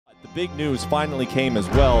The big news finally came as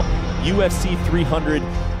well. UFC 300,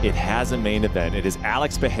 it has a main event. It is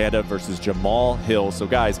Alex Pereira versus Jamal Hill. So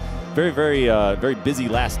guys, very busy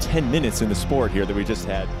last 10 minutes in the sport here that we just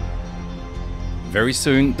had. Very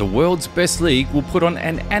soon, the world's best league will put on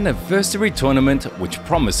an anniversary tournament which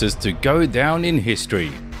promises to go down in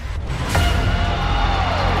history.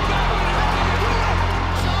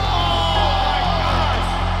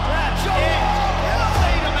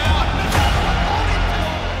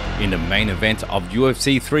 In the main event of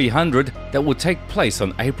UFC 300 that will take place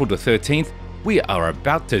on April the 13th, we are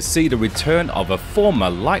about to see the return of a former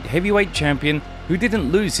light heavyweight champion who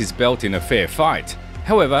didn't lose his belt in a fair fight.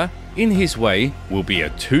 However, in his way will be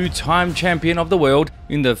a two-time champion of the world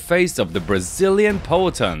in the face of the Brazilian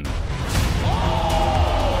Poatan.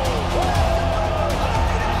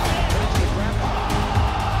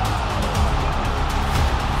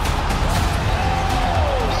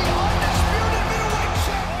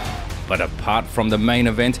 But apart from the main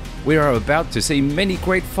event, we are about to see many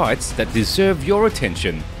great fights that deserve your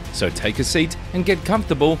attention. So take a seat and get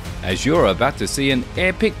comfortable as you're about to see an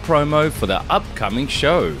epic promo for the upcoming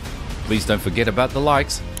show. Please don't forget about the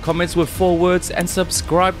likes, comments with 4 words and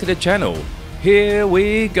subscribe to the channel. Here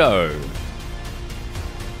we go.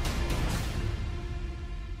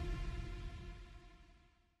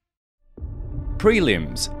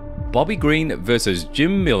 Prelims: Bobby Green versus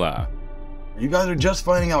Jim Miller. You guys are just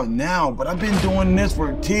finding out now, but I've been doing this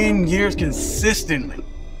for 10 years consistently.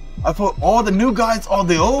 I put all the new guys, all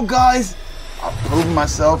the old guys. I've proven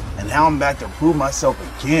myself, and now I'm back to prove myself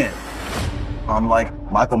again. I'm like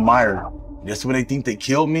Michael Myers. Just when they think they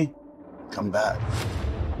killed me, come back.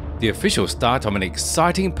 The official start of an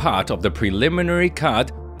exciting part of the preliminary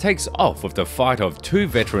card takes off with the fight of 2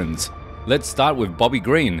 veterans. Let's start with Bobby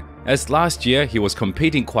Green, as last year he was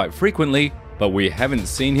competing quite frequently, but we haven't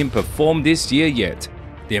seen him perform this year yet.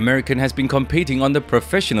 The American has been competing on the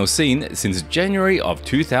professional scene since January of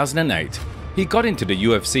 2008. He got into the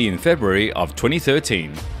UFC in February of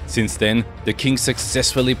 2013. Since then, the King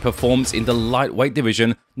successfully performs in the lightweight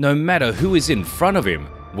division no matter who is in front of him,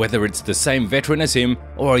 whether it's the same veteran as him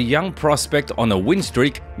or a young prospect on a win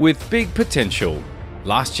streak with big potential.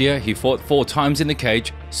 Last year, he fought 4 times in the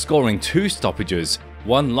cage, scoring 2 stoppages,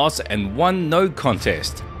 1 loss and 1 no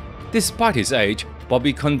contest. Despite his age,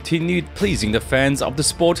 Bobby continued pleasing the fans of the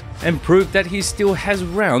sport and proved that he still has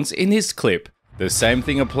rounds in his clip. The same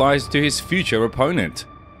thing applies to his future opponent.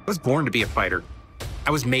 I was born to be a fighter.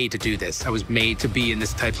 I was made to do this. I was made to be in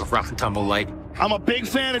this type of rough and tumble life. I'm a big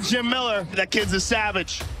fan of Jim Miller. That kid's a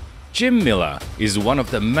savage. Jim Miller is one of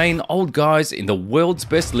the main old guys in the world's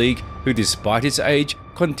best league who, despite his age,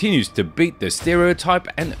 continues to beat the stereotype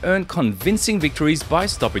and earn convincing victories by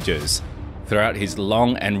stoppages. Throughout his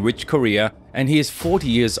long and rich career, and he is 40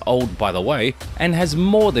 years old by the way, and has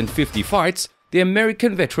more than 50 fights, the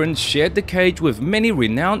American veteran shared the cage with many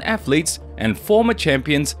renowned athletes and former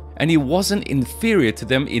champions, and he wasn't inferior to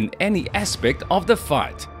them in any aspect of the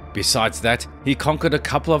fight. Besides that, he conquered a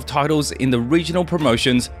couple of titles in the regional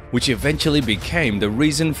promotions, which eventually became the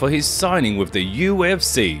reason for his signing with the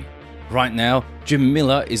UFC. Right now, Jim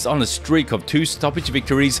Miller is on a streak of 2 stoppage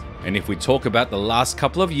victories, and if we talk about the last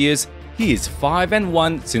couple of years, he is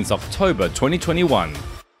 5-1 since October 2021.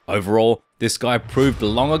 Overall, this guy proved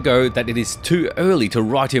long ago that it is too early to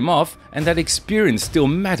write him off and that experience still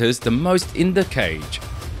matters the most in the cage.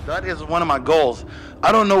 That is one of my goals.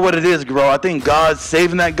 I don't know what it is, bro. I think God's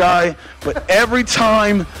saving that guy, but every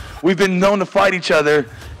time we've been known to fight each other,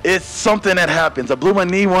 it's something that happens. I blew my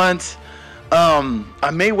knee once.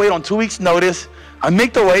 I made weight on 2 weeks' notice. I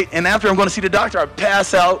make the weight, and after I'm going to see the doctor, I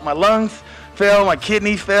pass out. My lungs fail, my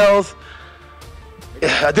kidney fails.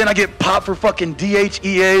 Then I get popped for fucking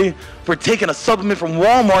DHEA for taking a supplement from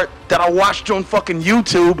Walmart that I watched on fucking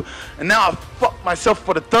YouTube, and now I fucked myself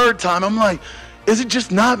for the 3rd time. I'm like, is it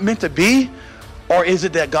just not meant to be? Or is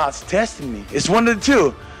it that God's testing me? It's one of the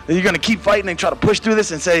two. That you're gonna keep fighting and try to push through this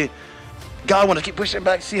and say, God, I wanna keep pushing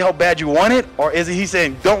back, see how bad you want it? Or is it he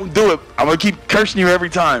saying, don't do it, I'm gonna keep cursing you every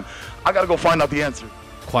time? I gotta go find out the answer.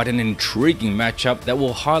 Quite an intriguing matchup that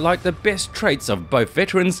will highlight the best traits of both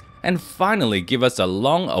veterans and finally give us a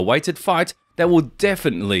long-awaited fight that will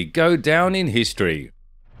definitely go down in history.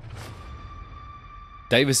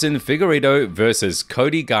 Deivison Figueiredo versus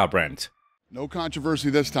Cody Garbrandt. No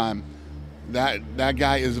controversy this time. That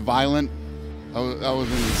guy is violent. That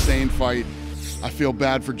was an insane fight. I feel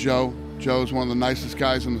bad for Joe. Joe's one of the nicest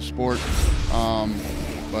guys in the sport,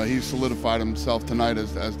 but he solidified himself tonight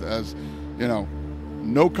as you know,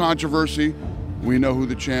 no controversy. We know who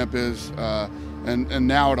the champ is, and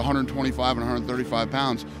now at 125 and 135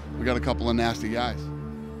 pounds, we got a couple of nasty guys.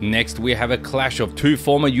 Next, we have a clash of two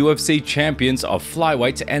former UFC champions of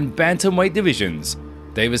flyweight and bantamweight divisions.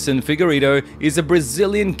 Deivison Figueiredo is a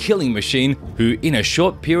Brazilian killing machine who in a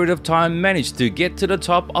short period of time managed to get to the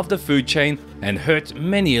top of the food chain and hurt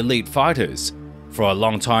many elite fighters. For a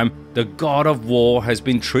long time, the God of War has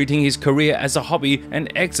been treating his career as a hobby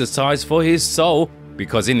and exercise for his soul,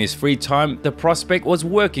 because in his free time the prospect was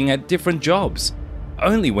working at different jobs.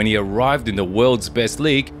 Only when he arrived in the world's best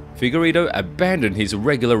league, Figueiredo abandoned his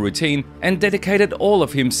regular routine and dedicated all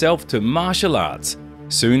of himself to martial arts.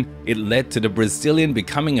 Soon, it led to the Brazilian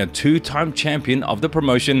becoming a two-time champion of the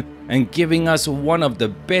promotion and giving us one of the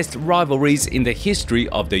best rivalries in the history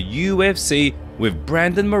of the UFC with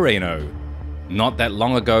Brandon Moreno. Not that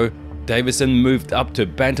long ago, Deivison moved up to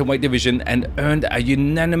bantamweight division and earned a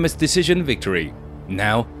unanimous decision victory.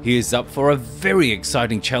 Now, he is up for a very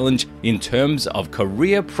exciting challenge in terms of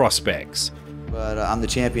career prospects. But I'm the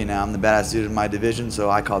champion now. I'm the badass dude in my division, so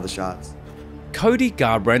I call the shots. Cody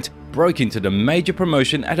Garbrandt broke into the major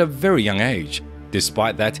promotion at a very young age.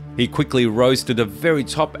 Despite that, he quickly rose to the very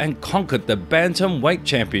top and conquered the bantamweight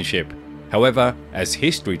championship. However, as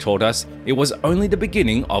history taught us, it was only the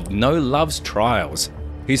beginning of No Love's trials.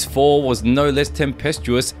 His fall was no less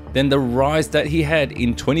tempestuous than the rise that he had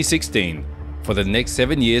in 2016. For the next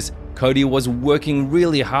 7 years, Cody was working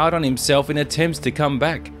really hard on himself in attempts to come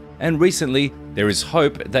back. And recently, there is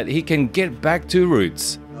hope that he can get back to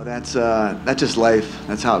roots. That's just life.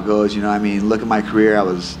 That's how it goes, you know. I mean, look at my career. I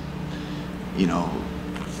was,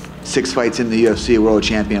 6 fights in the UFC, world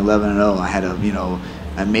champion, 11-0. I had a,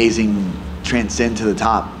 amazing transcend to the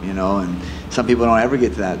top, and some people don't ever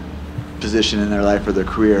get to that position in their life or their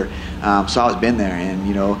career. So I've been there,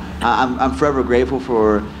 and I'm forever grateful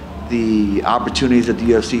for the opportunities that the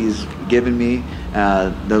UFC has given me,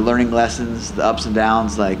 the learning lessons, the ups and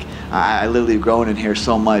downs. Like, I literally have grown in here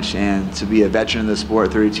so much, and to be a veteran of the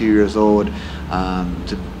sport, 32 years old,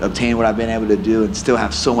 to obtain what I've been able to do and still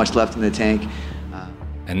have so much left in the tank.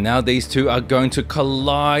 And now these two are going to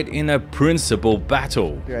collide in a principal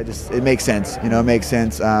battle. It makes sense, it makes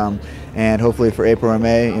sense. And hopefully for April or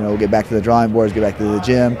May, we'll get back to the drawing boards, get back to the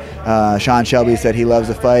gym. Sean Shelby said he loves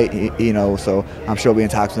the fight, so I'm sure we'll be in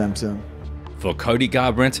talks with him soon. For Cody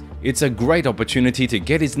Garbrandt, it's a great opportunity to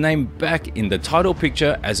get his name back in the title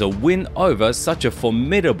picture, as a win over such a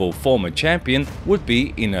formidable former champion would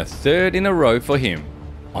be in a third in a row for him.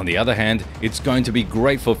 On the other hand, it's going to be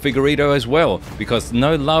great for Figueiredo as well, because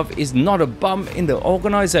No Love is not a bum in the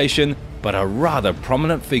organization, but a rather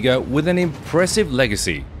prominent figure with an impressive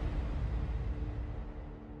legacy.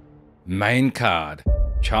 Main card: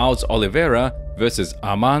 Charles Oliveira versus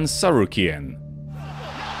Arman Tsarukyan.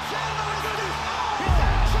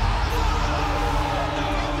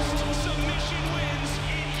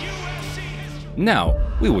 Now,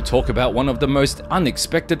 we will talk about one of the most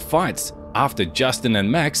unexpected fights after Justin and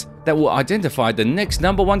Max that will identify the next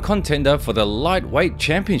 #1 contender for the lightweight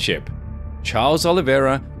championship. Charles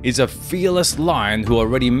Oliveira is a fearless lion who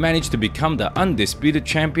already managed to become the undisputed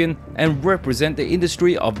champion and represent the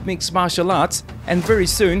industry of mixed martial arts, and very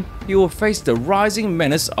soon he will face the rising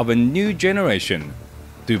menace of a new generation.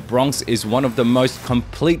 Du Bronx is one of the most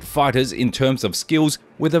complete fighters in terms of skills,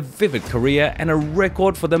 with a vivid career and a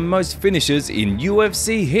record for the most finishes in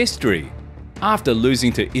UFC history. After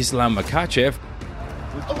losing to Islam Makhachev,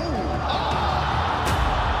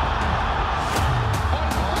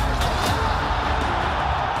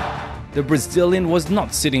 the Brazilian was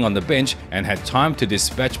not sitting on the bench and had time to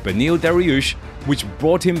dispatch Beneil Dariush, which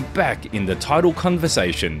brought him back in the title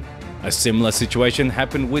conversation. A similar situation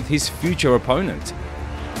happened with his future opponent.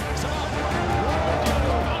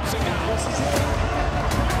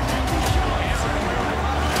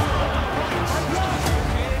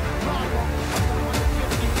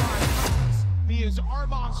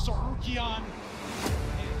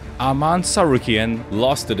 Arman Tsarukyan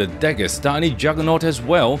lost to the Dagestani juggernaut as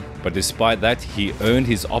well, but despite that, he earned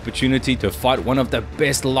his opportunity to fight one of the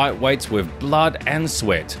best lightweights with blood and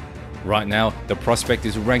sweat. Right now, the prospect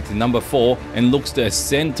is ranked #4 and looks to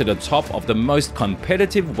ascend to the top of the most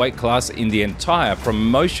competitive weight class in the entire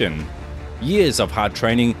promotion. Years of hard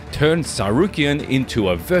training turned Tsarukyan into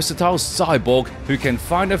a versatile cyborg who can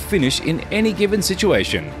find a finish in any given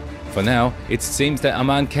situation. For now, it seems that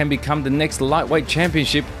Arman can become the next lightweight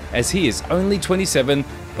championship, as he is only 27,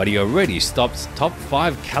 but he already stops top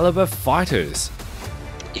 5 caliber fighters.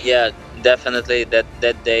 Yeah, definitely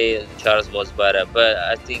that day Charles was better, but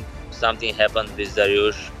I think something happened with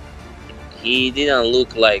Dariush. He didn't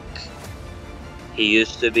look like he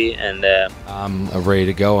used to be, and I'm ready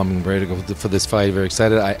to go. I'm ready to go for this fight. Very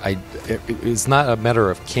excited. It's not a matter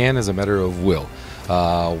of can, it's a matter of will.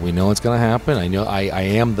 We know it's going to happen. I know I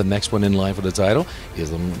am the next one in line for the title.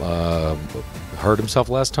 Islam hurt himself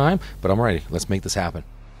last time, but I'm ready. Let's make this happen.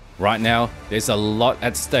 Right now, there's a lot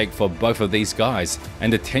at stake for both of these guys,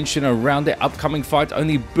 and the tension around their upcoming fight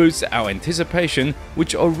only boosts our anticipation,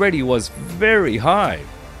 which already was very high.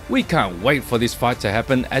 We can't wait for this fight to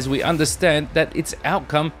happen, as we understand that its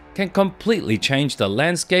outcome can completely change the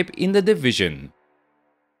landscape in the division.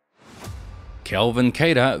 KELVIN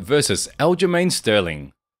KATTAR versus ALJAMAIN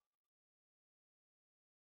Sterling.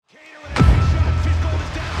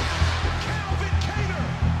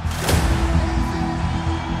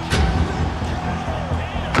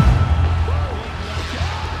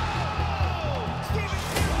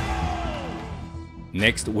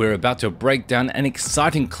 Next, we're about to break down an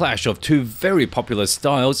exciting clash of two very popular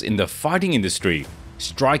styles in the fighting industry,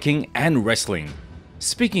 striking and wrestling.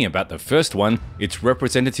 Speaking about the first one, its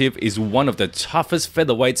representative is one of the toughest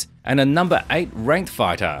featherweights and a number 8 ranked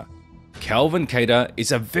fighter. KELVIN KATTAR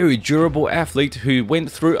is a very durable athlete who went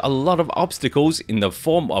through a lot of obstacles in the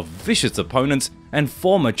form of vicious opponents and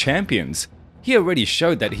former champions. He already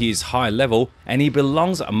showed that he is high level and he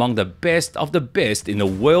belongs among the best of the best in the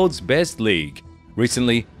world's best league.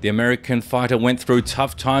 Recently, the American fighter went through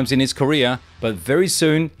tough times in his career, but very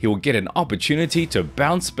soon he will get an opportunity to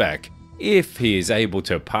bounce back if he is able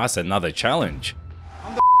to pass another challenge.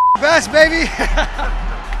 I'm the best, baby! It's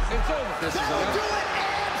over. This is over. Do it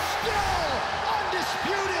and still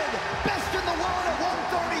undisputed best in the world at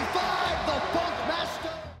 135, the Funk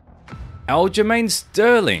Master. ALJAMAIN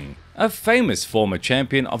Sterling, a famous former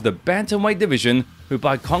champion of the bantamweight division who,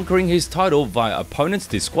 by conquering his title via opponent's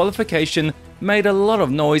disqualification, made a lot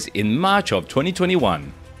of noise in March of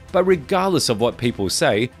 2021. But regardless of what people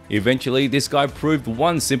say, eventually this guy proved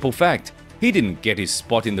one simple fact: he didn't get his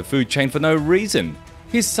spot in the food chain for no reason.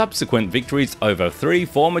 His subsequent victories over 3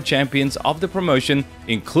 former champions of the promotion,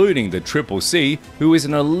 including the Triple C, who is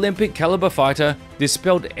an Olympic caliber fighter,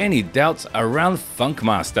 dispelled any doubts around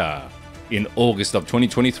Funkmaster. In August of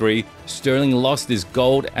 2023, Sterling lost his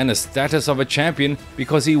gold and a status of a champion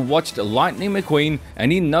because he watched Lightning McQueen,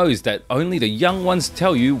 and he knows that only the young ones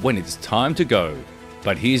tell you when it's time to go.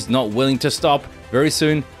 But he's not willing to stop. Very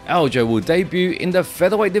soon, Aljo will debut in the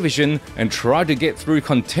featherweight division and try to get through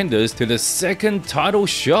contenders to the second title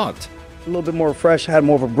shot. A little bit more fresh, had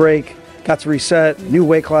more of a break, got to reset, new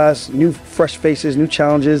weight class, new fresh faces, new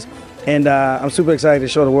challenges, and I'm super excited to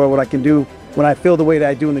show the world what I can do when I feel the way that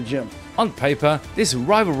I do in the gym. On paper, this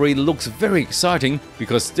rivalry looks very exciting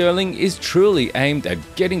because Sterling is truly aimed at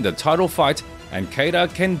getting the title fight and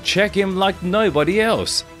KATTAR can check him like nobody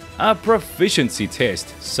else. A proficiency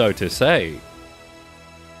test, so to say.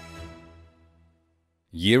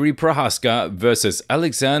 JIRI Prochazka versus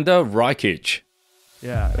Alexander RAKIC.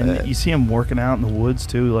 Yeah, and you see him working out in the woods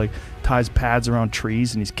too, like ties pads around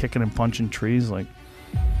trees and he's kicking and punching trees, like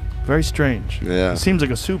very strange. Yeah. He seems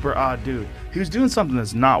like a super odd dude. He was doing something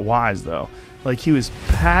that's not wise though. Like he was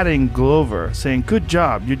patting Glover, saying, "Good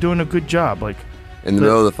job, you're doing a good job." Like in the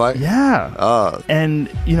middle of the fight? Yeah. Oh. And,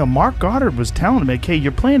 you know, Mark Goddard was telling him, like, hey,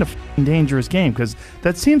 you're playing a dangerous game because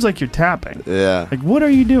that seems like you're tapping. Yeah. Like, what are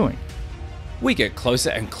you doing? We get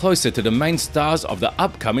closer and closer to the main stars of the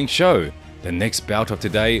upcoming show. The next bout of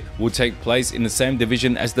today will take place in the same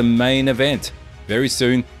division as the main event. Very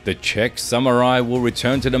soon, the Czech Samurai will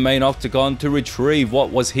return to the main octagon to retrieve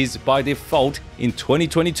what was his by default in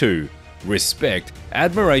 2022. Respect,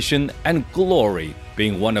 admiration, and glory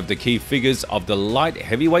being one of the key figures of the light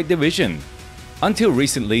heavyweight division. Until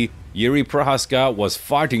recently, JIRI Prochazka was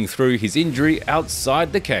fighting through his injury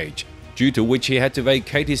outside the cage, due to which he had to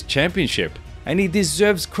vacate his championship, and he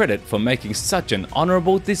deserves credit for making such an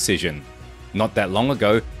honorable decision. Not that long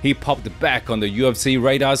ago, he popped back on the UFC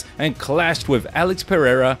radars and clashed with Alex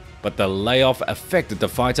Pereira, but the layoff affected the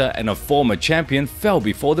fighter and a former champion fell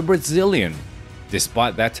before the Brazilian.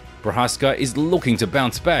 Despite that, Prochazka is looking to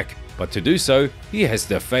bounce back, but to do so, he has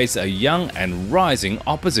to face a young and rising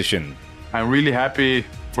opposition. I'm really happy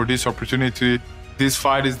for this opportunity. This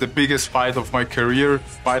fight is the biggest fight of my career,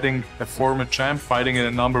 fighting a former champ, fighting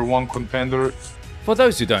a #1 contender. For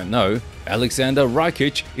those who don't know, Alexander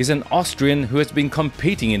RAKIC is an Austrian who has been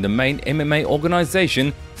competing in the main MMA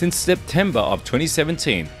organization since September of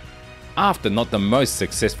 2017. After not the most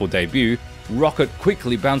successful debut, Rocket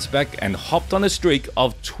quickly bounced back and hopped on a streak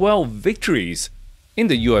of 12 victories. In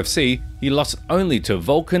the UFC, he lost only to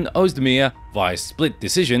Volkan Ozdemir via split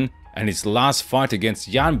decision, and his last fight against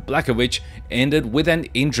Jan Blachowicz ended with an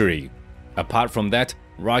injury. Apart from that,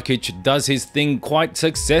 RAKIC does his thing quite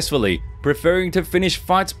successfully, preferring to finish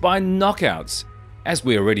fights by knockouts. As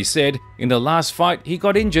we already said, in the last fight he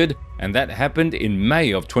got injured, and that happened in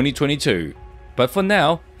May of 2022. but for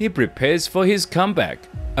now, he prepares for his comeback.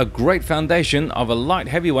 A great foundation of a light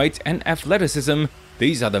heavyweight and athleticism,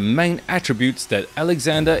 these are the main attributes that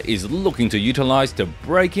Alexander is looking to utilize to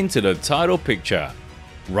break into the title picture.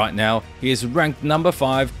 Right now, he is ranked number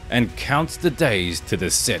 5 and counts the days to the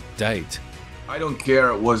set date. I don't care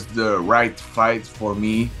it was the right fight for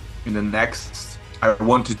me in the next. I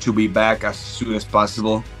wanted to be back as soon as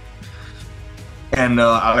possible. And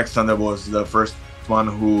Alexander was the first one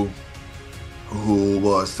who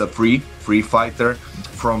was a free fighter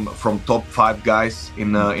from top 5 guys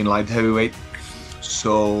in light heavyweight.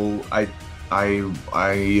 So I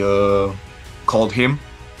called him.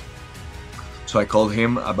 So I called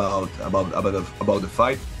him about the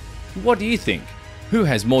fight. What do you think? Who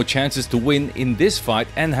has more chances to win in this fight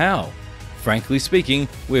and how? Frankly speaking,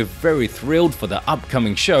 we're very thrilled for the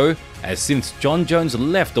upcoming show, as since Jon Jones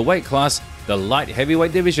left the weight class, the light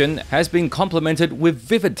heavyweight division has been complemented with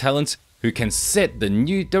vivid talents who can set the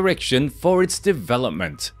new direction for its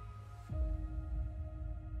development.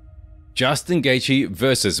 Justin Gaethje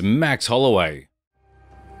versus Max Holloway.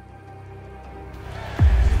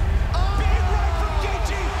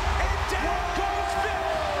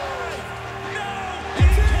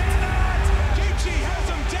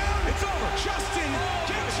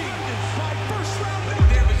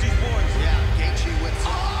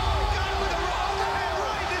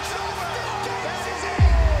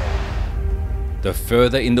 The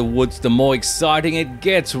further in the woods, the more exciting it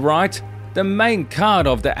gets, right? The main card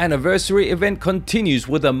of the anniversary event continues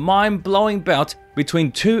with a mind-blowing bout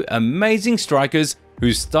between two amazing strikers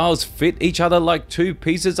whose styles fit each other like two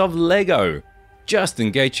pieces of Lego.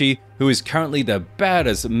 Justin Gaethje, who is currently the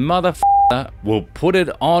baddest motherfucker, will put it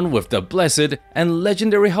on with the blessed and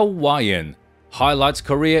legendary Hawaiian. Highlights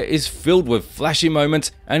career is filled with flashy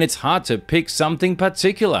moments, and it's hard to pick something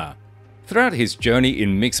particular. Throughout his journey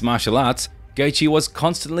in mixed martial arts, Gaethje was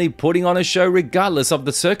constantly putting on a show regardless of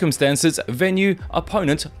the circumstances, venue,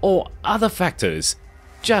 opponent, or other factors.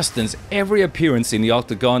 Justin's every appearance in the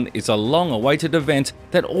octagon is a long-awaited event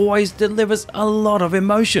that always delivers a lot of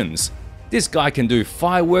emotions. This guy can do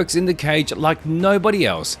fireworks in the cage like nobody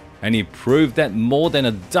else, and he proved that more than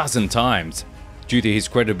a dozen times. Due to his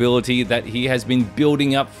credibility that he has been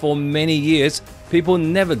building up for many years, people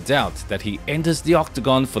never doubt that he enters the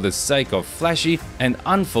octagon for the sake of flashy and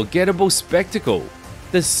unforgettable spectacle.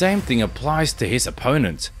 The same thing applies to his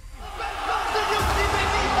opponent.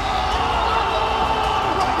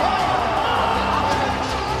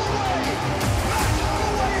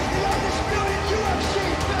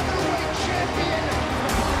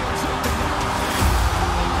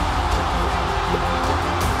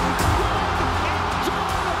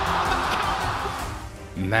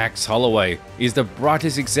 Max Holloway is the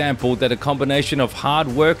brightest example that a combination of hard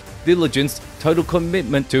work, diligence, total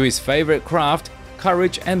commitment to his favorite craft,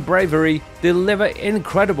 courage and bravery deliver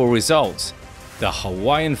incredible results. The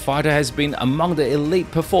Hawaiian fighter has been among the elite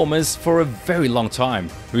performers for a very long time,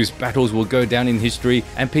 whose battles will go down in history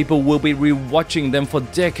and people will be rewatching them for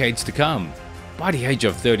decades to come. By the age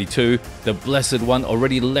of 32, the Blessed One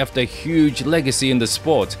already left a huge legacy in the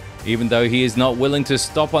sport, even though he is not willing to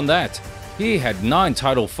stop on that. He had 9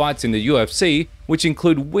 title fights in the UFC, which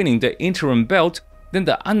include winning the interim belt, then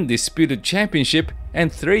the undisputed championship,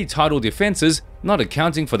 and 3 title defenses, not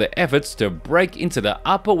accounting for the efforts to break into the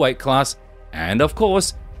upper weight class, and of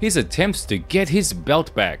course, his attempts to get his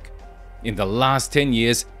belt back. In the last 10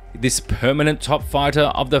 years, this permanent top fighter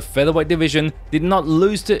of the featherweight division did not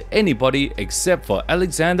lose to anybody except for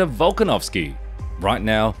Alexander Volkanovski. Right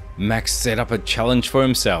now, Max set up a challenge for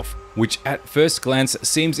himself, which at first glance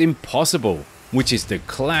seems impossible, which is to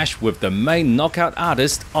clash with the main knockout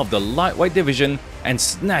artist of the lightweight division and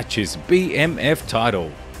snatch his BMF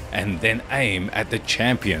title, and then aim at the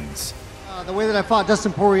champions. The way that I fought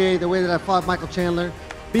Dustin Poirier, the way that I fought Michael Chandler,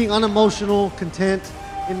 being unemotional, content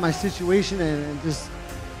in my situation, and just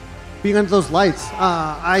being under those lights.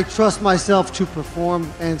 I trust myself to perform,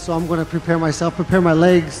 and so I'm going to prepare myself, prepare my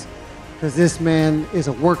legs, because this man is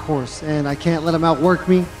a workhorse, and I can't let him outwork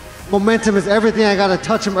me. Momentum is everything. I gotta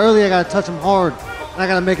touch him early, I gotta touch him hard, and I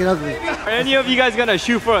gotta make it ugly. Are any of you guys gonna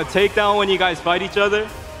shoot for a takedown when you guys fight each other?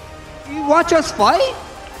 You watch us fight?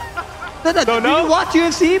 So no? Do you watch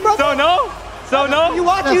UFC, bro? So no? So no? You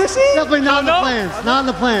watch UFC? Definitely not in the plans. Not in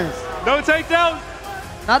the plans. No takedown?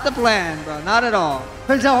 Not the plan, bro. Not at all.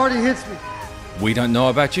 Depends how hard he hits me. We don't know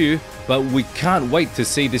about you, but we can't wait to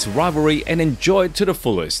see this rivalry and enjoy it to the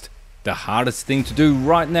fullest. The hardest thing to do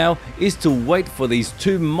right now is to wait for these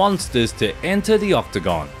two monsters to enter the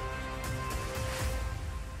octagon.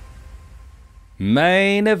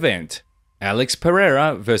 Main event: Alex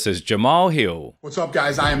Pereira versus Jamahal Hill. What's up,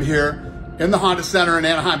 guys? I am here in the Honda Center in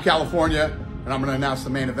Anaheim, California. And I'm going to announce the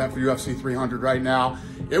main event for UFC 300 right now.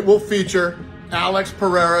 It will feature Alex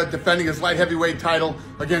Pereira defending his light heavyweight title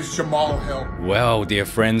against Jamal Hill. Well, dear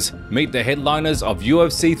friends, meet the headliners of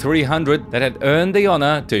UFC 300 that had earned the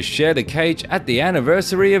honor to share the cage at the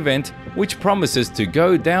anniversary event, which promises to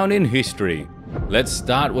go down in history. Let's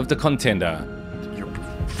start with the contender. Your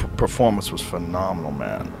performance was phenomenal,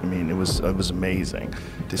 man. I mean, it was amazing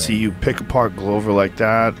to see you pick apart Glover like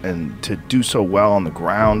that and to do so well on the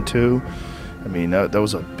ground too. I mean, that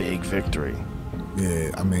was a big victory.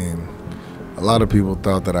 Yeah, I mean, a lot of people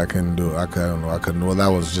thought that I couldn't do it. I couldn't. Well, that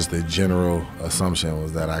was just a general assumption,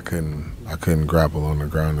 was that I couldn't grapple on the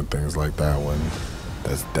ground and things like that. When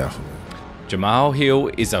that's definitely. Jamal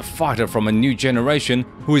Hill is a fighter from a new generation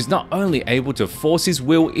who is not only able to force his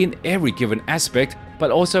will in every given aspect,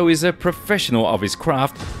 but also is a professional of his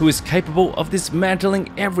craft who is capable of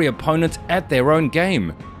dismantling every opponent at their own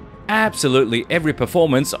game. Absolutely every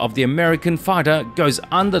performance of the American fighter goes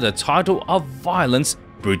under the title of violence,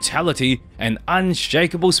 brutality, and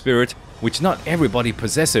unshakable spirit, which not everybody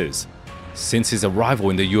possesses. Since his arrival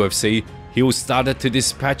in the UFC, Hill started to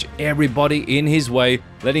dispatch everybody in his way,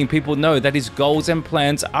 letting people know that his goals and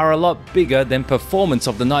plans are a lot bigger than performance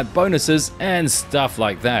of the night bonuses and stuff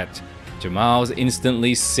like that. Jamal's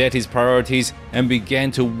instantly set his priorities and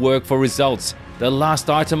began to work for results, the last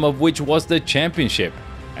item of which was the championship.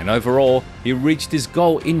 And overall, he reached his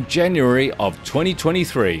goal in January of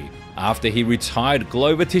 2023, after he retired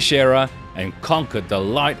Glover Teixeira and conquered the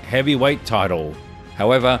light heavyweight title.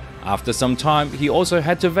 However, after some time, he also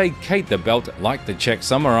had to vacate the belt like the Czech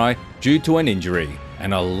Samurai due to an injury,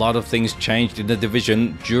 and a lot of things changed in the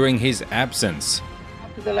division during his absence.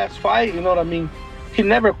 After the last fight, you know what I mean, he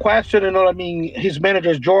never questioned, you know what I mean, his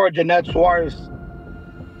managers George and Ned Suarez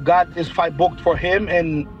got this fight booked for him,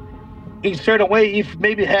 and in a certain way, if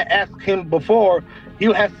maybe had asked him before, he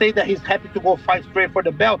would have said that he's happy to go fight straight for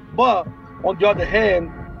the belt. But on the other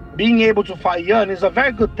hand, being able to fight young is a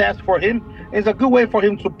very good test for him. It's a good way for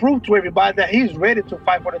him to prove to everybody that he's ready to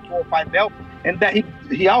fight for the 205 belt and that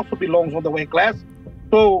he also belongs on the weight class.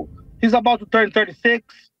 So he's about to turn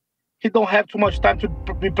 36. He don't have too much time to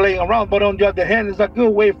be playing around. But on the other hand, it's a good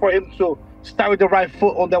way for him to start with the right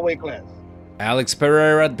foot on that weight class. Alex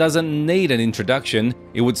Pereira doesn't need an introduction.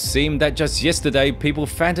 It would seem that just yesterday people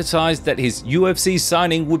fantasized that his UFC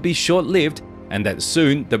signing would be short-lived and that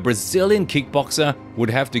soon the Brazilian kickboxer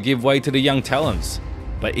would have to give way to the young talents.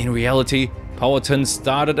 But in reality, Poatan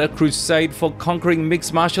started a crusade for conquering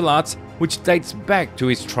mixed martial arts, which dates back to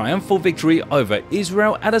his triumphal victory over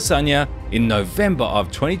Israel Adesanya in November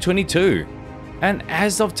of 2022. And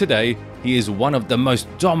as of today, he is one of the most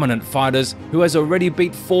dominant fighters who has already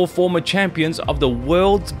beat 4 former champions of the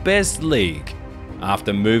world's best league.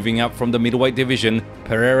 After moving up from the middleweight division,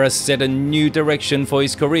 Pereira set a new direction for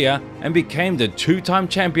his career and became the 2-time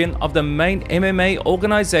champion of the main MMA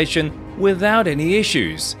organization without any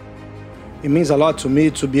issues. It means a lot to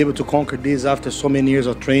me to be able to conquer this after so many years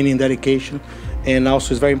of training and dedication. And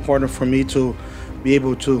also it's very important for me to be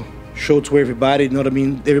able to show to everybody, you know what I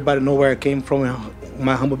mean? Everybody know where I came from,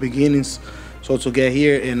 my humble beginnings. So to get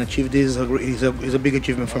here and achieve this is a big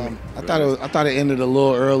achievement for me. I thought it ended a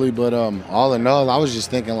little early, but all in all, I was just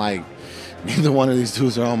thinking like neither one of these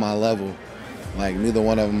dudes are on my level. Like neither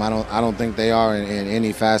one of them, I don't think they are in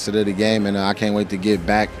any facet of the game, and I can't wait to get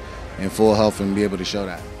back in full health and be able to show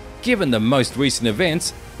that. Given the most recent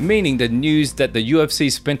events, meaning the news that the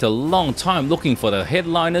UFC spent a long time looking for the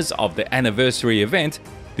headliners of the anniversary event,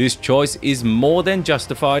 this choice is more than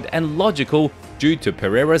justified and logical due to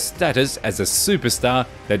Pereira's status as a superstar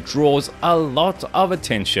that draws a lot of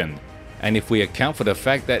attention. And if we account for the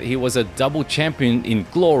fact that he was a double champion in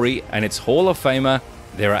Glory and its Hall of Famer,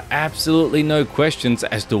 there are absolutely no questions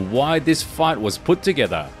as to why this fight was put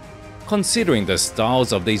together. Considering the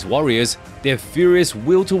styles of these warriors, their furious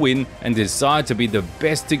will to win and desire to be the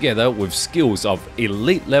best together with skills of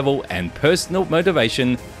elite level and personal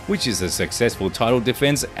motivation, which is a successful title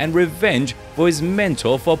defense and revenge for his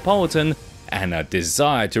mentor for Poatan, and a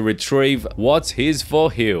desire to retrieve what's his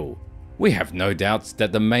for Hill. We have no doubts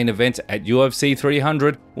that the main event at UFC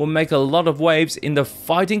 300 will make a lot of waves in the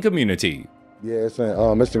fighting community. Yeah,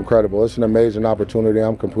 it's incredible. It's an amazing opportunity.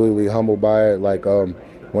 I'm completely humbled by it. Like,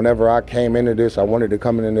 whenever I came into this, I wanted to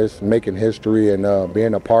come into this making history and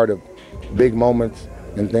being a part of big moments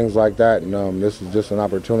and things like that. And this is just an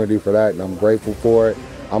opportunity for that, and I'm grateful for it.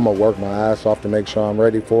 I'm gonna work my ass off to make sure I'm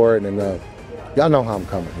ready for it. And y'all know how I'm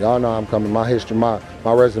coming. Y'all know I'm coming. My history, my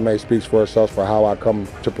resume speaks for itself for how I come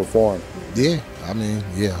to perform. Yeah, I mean,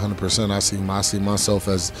 yeah, 100%. I see myself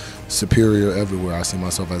as superior everywhere. I see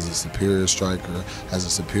myself as a superior striker, as a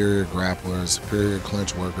superior grappler, a superior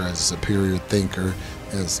clinch worker, as a superior thinker,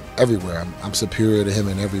 as everywhere. I'm superior to him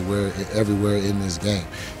in everywhere in this game,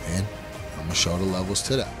 and I'm gonna show the levels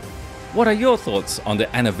to that. What are your thoughts on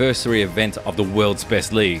the anniversary event of the World's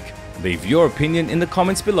Best League? Leave your opinion in the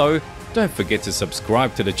comments below. Don't forget to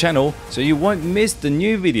subscribe to the channel so you won't miss the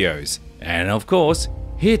new videos. And of course,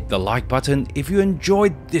 hit the like button if you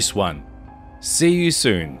enjoyed this one. See you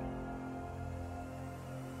soon.